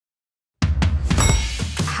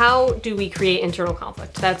how do we create internal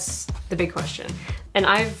conflict? That's the big question. And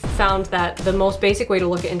I've found that the most basic way to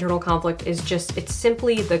look at internal conflict is just, it's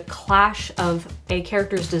simply the clash of a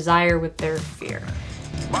character's desire with their fear.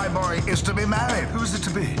 My boy is to be married. Who's it to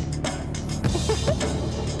be?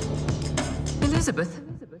 Elizabeth.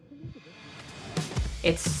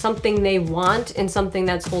 It's something they want and something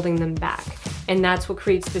that's holding them back. And that's what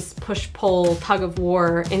creates this push-pull,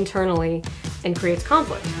 tug-of-war internally and creates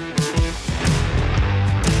conflict.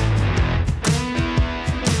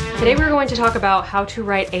 Today we're going to talk about how to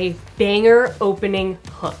write a banger opening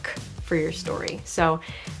hook for your story. So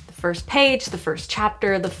the first page, the first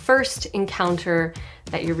chapter, the first encounter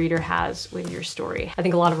that your reader has with your story. I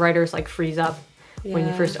think a lot of writers like freeze up when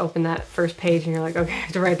you first open that first page and you're like, okay, I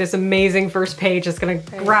have to write this amazing first page that's gonna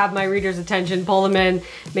grab my reader's attention, pull them in,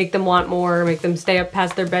 make them want more, make them stay up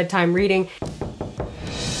past their bedtime reading.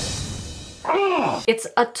 It's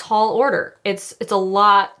a tall order. It's a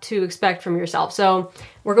lot to expect from yourself. So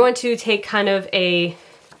we're going to take kind of a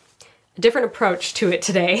different approach to it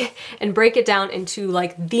today and break it down into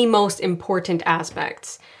like the most important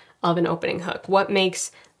aspects of an opening hook. What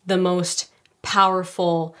makes the most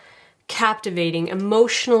powerful, captivating,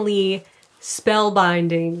 emotionally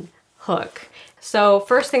spellbinding hook. So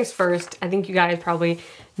first things first, I think you guys probably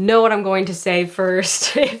know what I'm going to say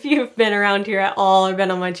first if you've been around here at all or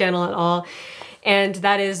been on my channel at all. And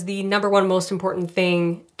that is the number one most important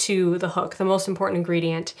thing to the hook. The most important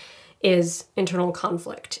ingredient is internal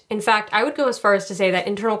conflict. In fact, I would go as far as to say that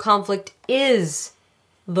internal conflict is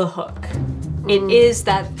the hook. It is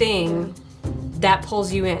that thing that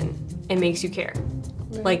pulls you in and makes you care.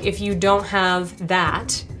 Like if you don't have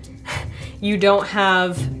that, you don't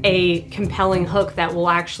have a compelling hook that will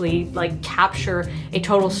actually like capture a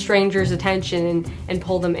total stranger's attention and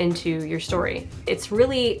pull them into your story. It's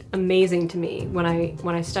really amazing to me when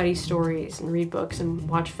I study stories and read books and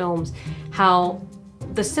watch films, how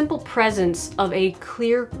the simple presence of a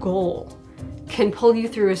clear goal can pull you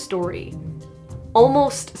through a story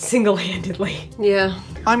almost single-handedly. Yeah.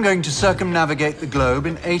 I'm going to circumnavigate the globe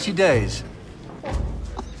in 80 days.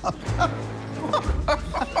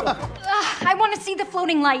 I want to see the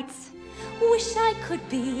floating lights. Wish I could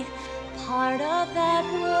be part of that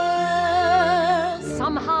world.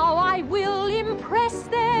 Somehow I will impress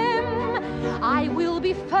them. I will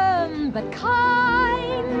be firm but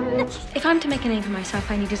kind. If I'm to make a name for myself,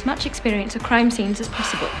 I need as much experience of crime scenes as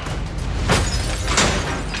possible.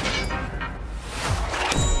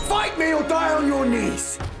 Fight me or die on your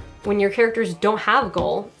knees. When your characters don't have a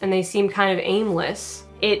goal and they seem kind of aimless,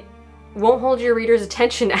 it won't hold your reader's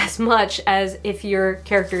attention as much as if your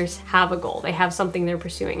characters have a goal. They have something they're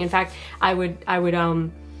pursuing. In fact, I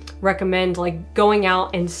would recommend like going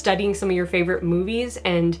out and studying some of your favorite movies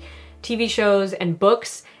and TV shows and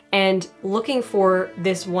books and looking for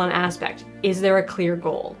this one aspect. Is there a clear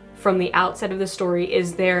goal? From the outset of the story,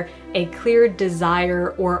 is there a clear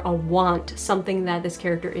desire or a want, something that this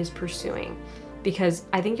character is pursuing? Because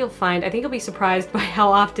I think you'll be surprised by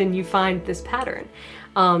how often you find this pattern.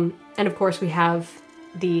 And of course we have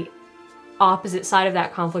the opposite side of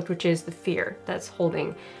that conflict, which is the fear that's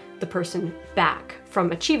holding the person back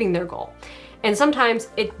from achieving their goal. And sometimes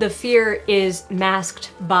the fear is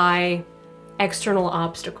masked by external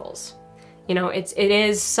obstacles. You know, it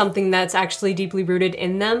is something that's actually deeply rooted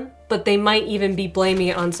in them, but they might even be blaming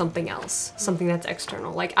it on something else, something that's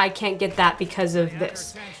external. Like, I can't get that because of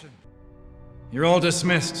this. You're all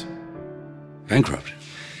dismissed. Bankrupt.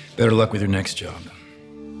 Better luck with your next job.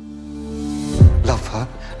 Love her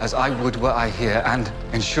as I would were I here, and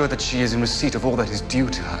ensure that she is in receipt of all that is due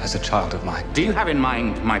to her as a child of mine. Do you have in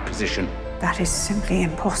mind my position? That is simply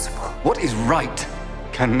impossible. What is right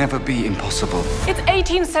can never be impossible. It's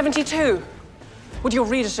 1872. Would your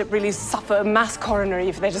readership really suffer a mass coronary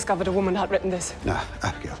if they discovered a woman had written this? No,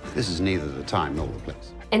 Abigail, this is neither the time nor the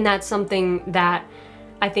place. And that's something that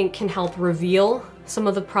I think can help reveal some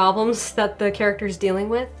of the problems that the character's dealing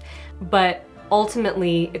with, but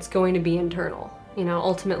ultimately it's going to be internal. You know,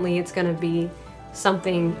 ultimately it's going to be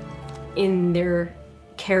something in their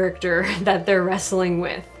character that they're wrestling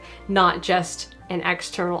with, not just an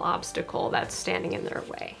external obstacle that's standing in their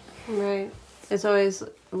way. Right. It's always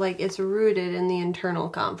like it's rooted in the internal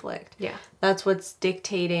conflict. Yeah. That's what's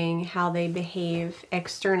dictating how they behave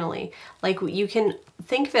externally. Like you can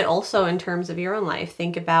think of it also in terms of your own life.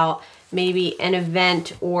 Think about maybe an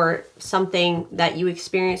event or something that you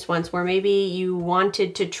experienced once where maybe you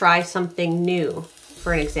wanted to try something new,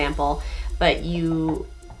 for an example, but you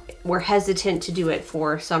we're hesitant to do it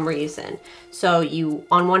for some reason. So you,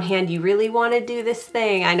 on one hand, you really want to do this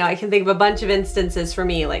thing. I know I can think of a bunch of instances for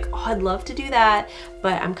me, like, oh, I'd love to do that,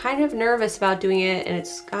 but I'm kind of nervous about doing it, and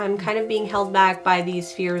I'm kind of being held back by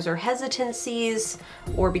these fears or hesitancies,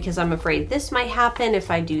 or because I'm afraid this might happen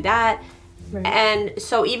if I do that. Right. And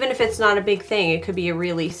so even if it's not a big thing, it could be a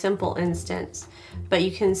really simple instance. But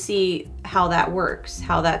you can see how that works,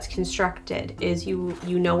 how that's constructed, is you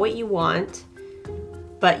know what you want,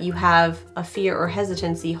 but you have a fear or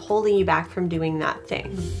hesitancy holding you back from doing that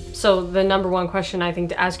thing. So the number one question I think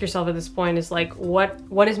to ask yourself at this point is like,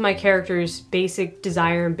 what is my character's basic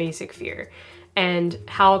desire and basic fear? And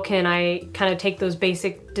how can I kind of take those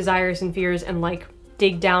basic desires and fears and like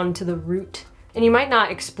dig down to the root? And you might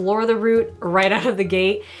not explore the root right out of the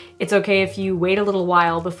gate. It's okay if you wait a little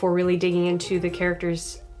while before really digging into the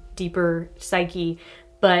character's deeper psyche,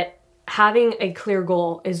 but having a clear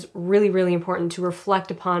goal is really, really important to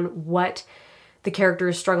reflect upon what the character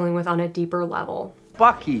is struggling with on a deeper level.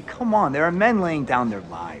 Bucky, come on, there are men laying down their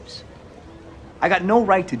lives. I got no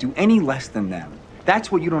right to do any less than them. That's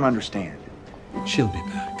what you don't understand. She'll be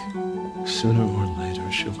back. Sooner or later,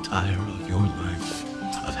 she'll tire of your life,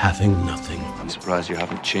 of having nothing. I'm surprised you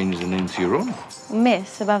haven't changed the name to your own.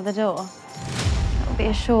 Miss above the door. That would be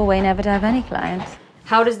a sure way never to have any clients.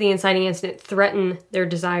 How does the inciting incident threaten their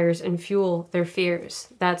desires and fuel their fears?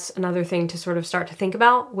 That's another thing to sort of start to think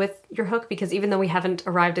about with your hook, because even though we haven't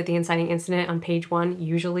arrived at the inciting incident on page 1,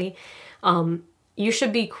 usually, you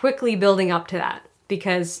should be quickly building up to that.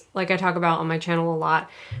 Because, like I talk about on my channel a lot,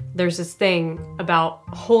 there's this thing about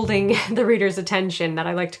holding the reader's attention that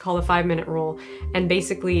I like to call the 5-minute rule. And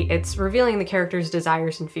basically, it's revealing the character's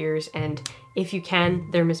desires and fears, and if you can,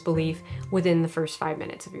 their misbelief within the first 5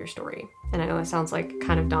 minutes of your story. And I know that sounds like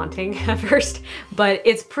kind of daunting at first, but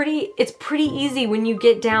it's pretty easy when you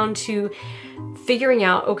get down to figuring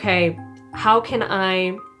out, okay, how can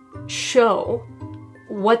I show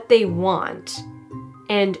what they want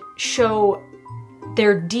and show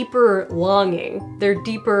their deeper longing, their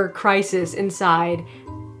deeper crisis inside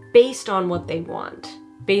based on what they want,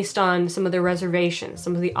 based on some of their reservations,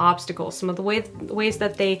 some of the obstacles, some of the ways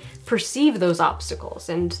that they perceive those obstacles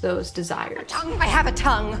and those desires. I have a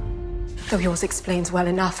tongue! Though yours explains well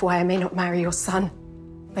enough why I may not marry your son.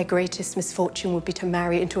 My greatest misfortune would be to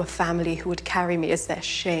marry into a family who would carry me as their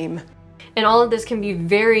shame. And all of this can be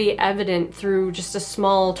very evident through just a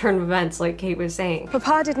small turn of events, like Kate was saying.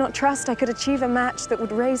 Papa did not trust I could achieve a match that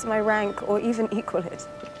would raise my rank or even equal it.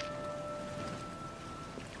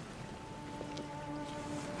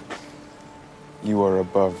 You are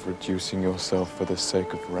above reducing yourself for the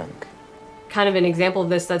sake of rank. Kind of an example of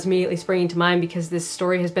this that's immediately springing to mind, because this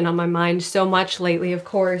story has been on my mind so much lately, of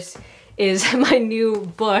course, is my new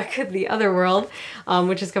book, The Otherworld,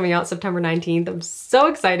 which is coming out September 19th. I'm so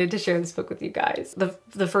excited to share this book with you guys.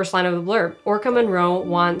 The first line of the blurb: Orca Monroe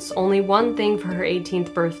wants only one thing for her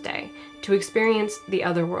 18th birthday, to experience the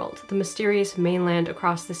Otherworld, the mysterious mainland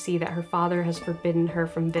across the sea that her father has forbidden her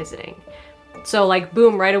from visiting. So like,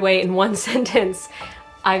 boom, right away in one sentence,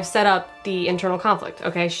 I've set up the internal conflict,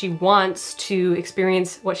 okay? She wants to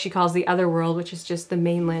experience what she calls the Otherworld, which is just the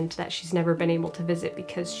mainland that she's never been able to visit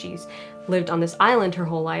because she's lived on this island her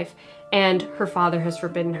whole life, and her father has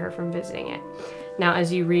forbidden her from visiting it. Now,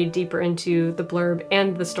 as you read deeper into the blurb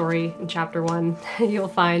and the story in chapter 1, you'll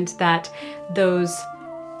find that those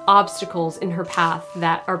obstacles in her path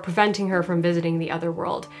that are preventing her from visiting the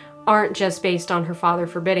Otherworld aren't just based on her father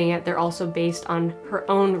forbidding it, they're also based on her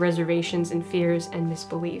own reservations and fears and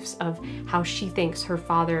misbeliefs of how she thinks her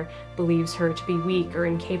father believes her to be weak or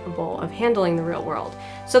incapable of handling the real world.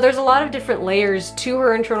 So there's a lot of different layers to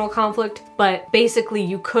her internal conflict, but basically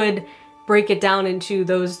you could break it down into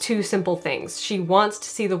those two simple things. She wants to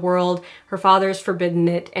see the world, her father's forbidden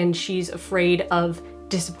it, and she's afraid of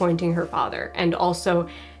disappointing her father, and also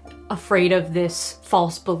afraid of this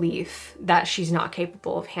false belief that she's not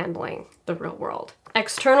capable of handling the real world.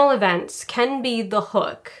 External events can be the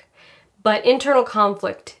hook, but internal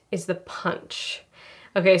conflict is the punch.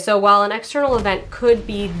 Okay, so while an external event could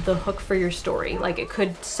be the hook for your story, like it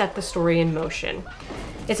could set the story in motion,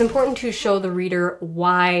 it's important to show the reader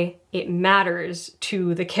why it matters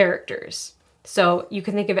to the characters. So you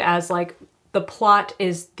can think of it as like, the plot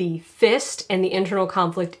is the fist and the internal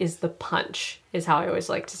conflict is the punch, is how I always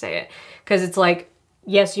like to say it. Because it's like,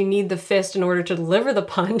 yes, you need the fist in order to deliver the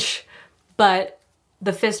punch, but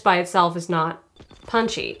the fist by itself is not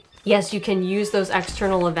punchy. Yes, you can use those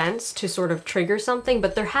external events to sort of trigger something,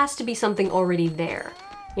 but there has to be something already there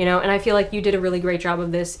You know, and I feel like you did a really great job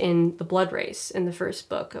of this in The Blood Race, in the first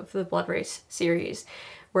book of the Blood Race series,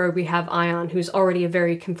 where we have Ion, who's already a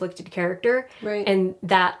very conflicted character. Right. And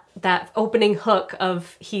that opening hook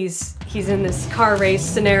of he's in this car race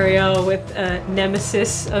scenario with a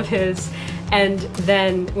nemesis of his, and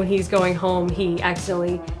then when he's going home, he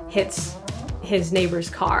accidentally hits his neighbor's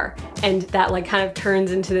car, and that like kind of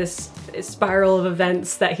turns into this spiral of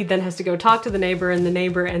events that he then has to go talk to the neighbor, and the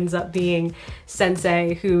neighbor ends up being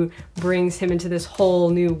Sensei, who brings him into this whole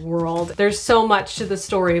new world. There's so much to the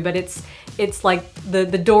story, but it's like the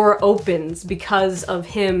door opens because of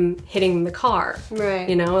him hitting the car. Right.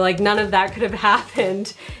 You know, like none of that could have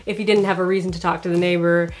happened if he didn't have a reason to talk to the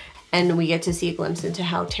neighbor. And we get to see a glimpse into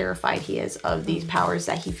how terrified he is of these powers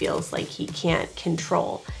that he feels like he can't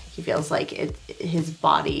control. He feels like his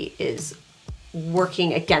body is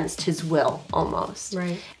working against his will almost.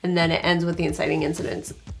 Right. And then it ends with the inciting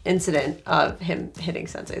incident of him hitting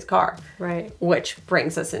Sensei's car. Right. Which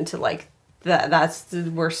brings us into like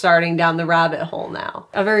we're starting down the rabbit hole now.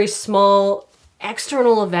 A very small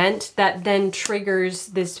external event that then triggers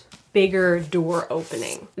this bigger door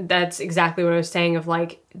opening. That's exactly what I was saying of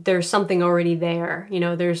like, there's something already there, you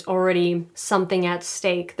know, there's already something at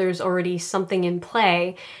stake, there's already something in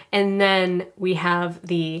play, and then we have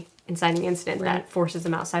the inciting incident that forces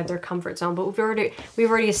them outside their comfort zone. But we've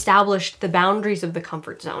already established the boundaries of the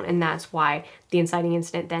comfort zone, and that's why the inciting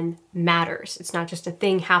incident then matters. It's not just a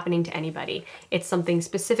thing happening to anybody. It's something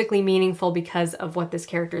specifically meaningful because of what this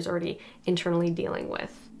character is already internally dealing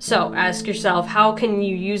with. So ask yourself, how can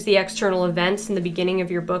you use the external events in the beginning of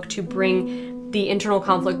your book to bring the internal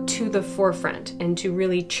conflict to the forefront and to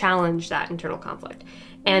really challenge that internal conflict?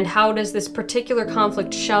 And how does this particular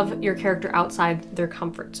conflict shove your character outside their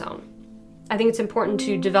comfort zone? I think it's important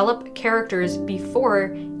to develop characters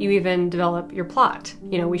before you even develop your plot.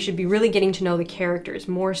 You know, we should be really getting to know the characters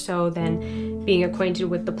more so than being acquainted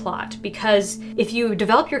with the plot. Because if you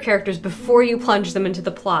develop your characters before you plunge them into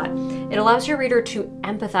the plot, it allows your reader to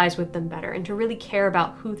empathize with them better and to really care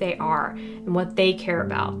about who they are and what they care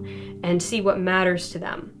about and see what matters to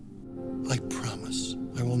them. I promise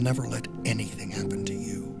I will never let anything happen to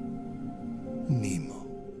you, Nemo.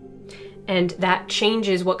 And that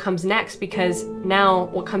changes what comes next, because now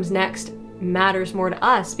what comes next matters more to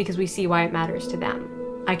us because we see why it matters to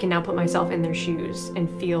them. I can now put myself in their shoes and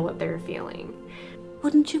feel what they're feeling.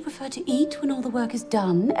 Wouldn't you prefer to eat when all the work is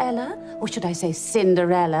done, Ella? Or should I say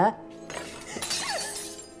Cinderella?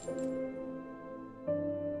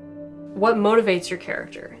 What motivates your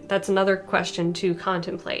character? That's another question to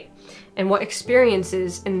contemplate. And what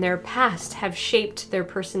experiences in their past have shaped their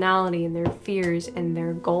personality and their fears and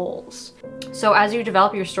their goals? So as you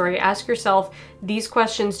develop your story, ask yourself these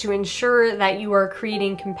questions to ensure that you are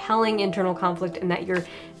creating compelling internal conflict and that you're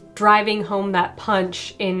driving home that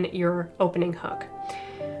punch in your opening hook.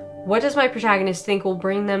 What does my protagonist think will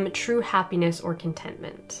bring them true happiness or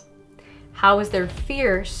contentment? How is their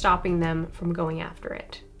fear stopping them from going after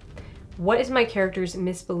it? What is my character's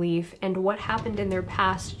misbelief, and what happened in their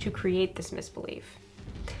past to create this misbelief?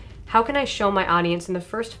 How can I show my audience in the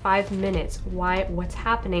first 5 minutes why what's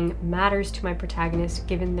happening matters to my protagonist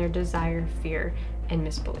given their desire, fear, and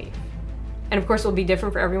misbelief? And of course, it will be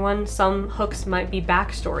different for everyone. Some hooks might be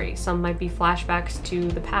backstory, some might be flashbacks to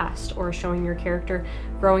the past, or showing your character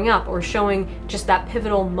growing up, or showing just that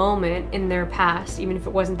pivotal moment in their past, even if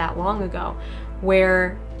it wasn't that long ago,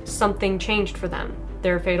 where something changed for them.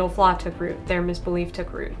 Their fatal flaw took root, their misbelief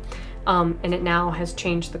took root, and it now has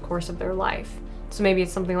changed the course of their life. So maybe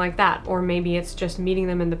it's something like that, or maybe it's just meeting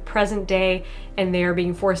them in the present day and they are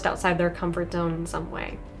being forced outside their comfort zone in some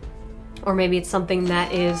way. Or maybe it's something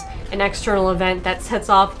that is an external event that sets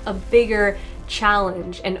off a bigger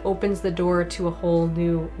challenge and opens the door to a whole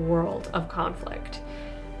new world of conflict.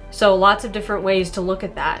 So lots of different ways to look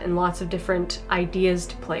at that and lots of different ideas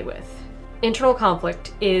to play with. Internal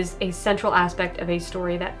conflict is a central aspect of a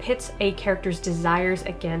story that pits a character's desires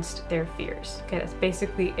against their fears. Okay, that's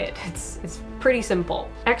basically it. It's pretty simple.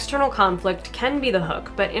 External conflict can be the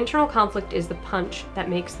hook, but internal conflict is the punch that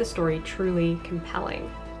makes the story truly compelling.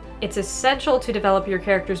 It's essential to develop your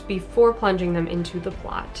characters before plunging them into the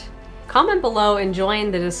plot. Comment below and join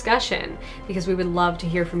the discussion because we would love to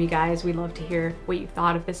hear from you guys. We'd love to hear what you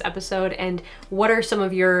thought of this episode and what are some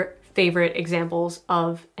of your favorite examples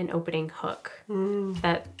of an opening hook.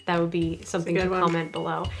 That would be something to comment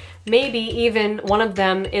below. Maybe even one of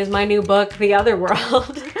them is my new book, The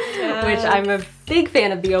Otherworld, which I'm a big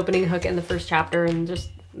fan of the opening hook in the first chapter and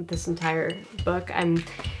just this entire book. I'm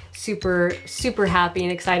super, super happy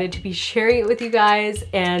and excited to be sharing it with you guys,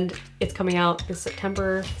 and it's coming out this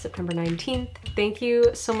September 19th. Thank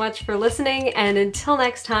you so much for listening, and until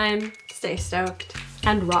next time, stay stoked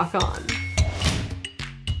and rock on.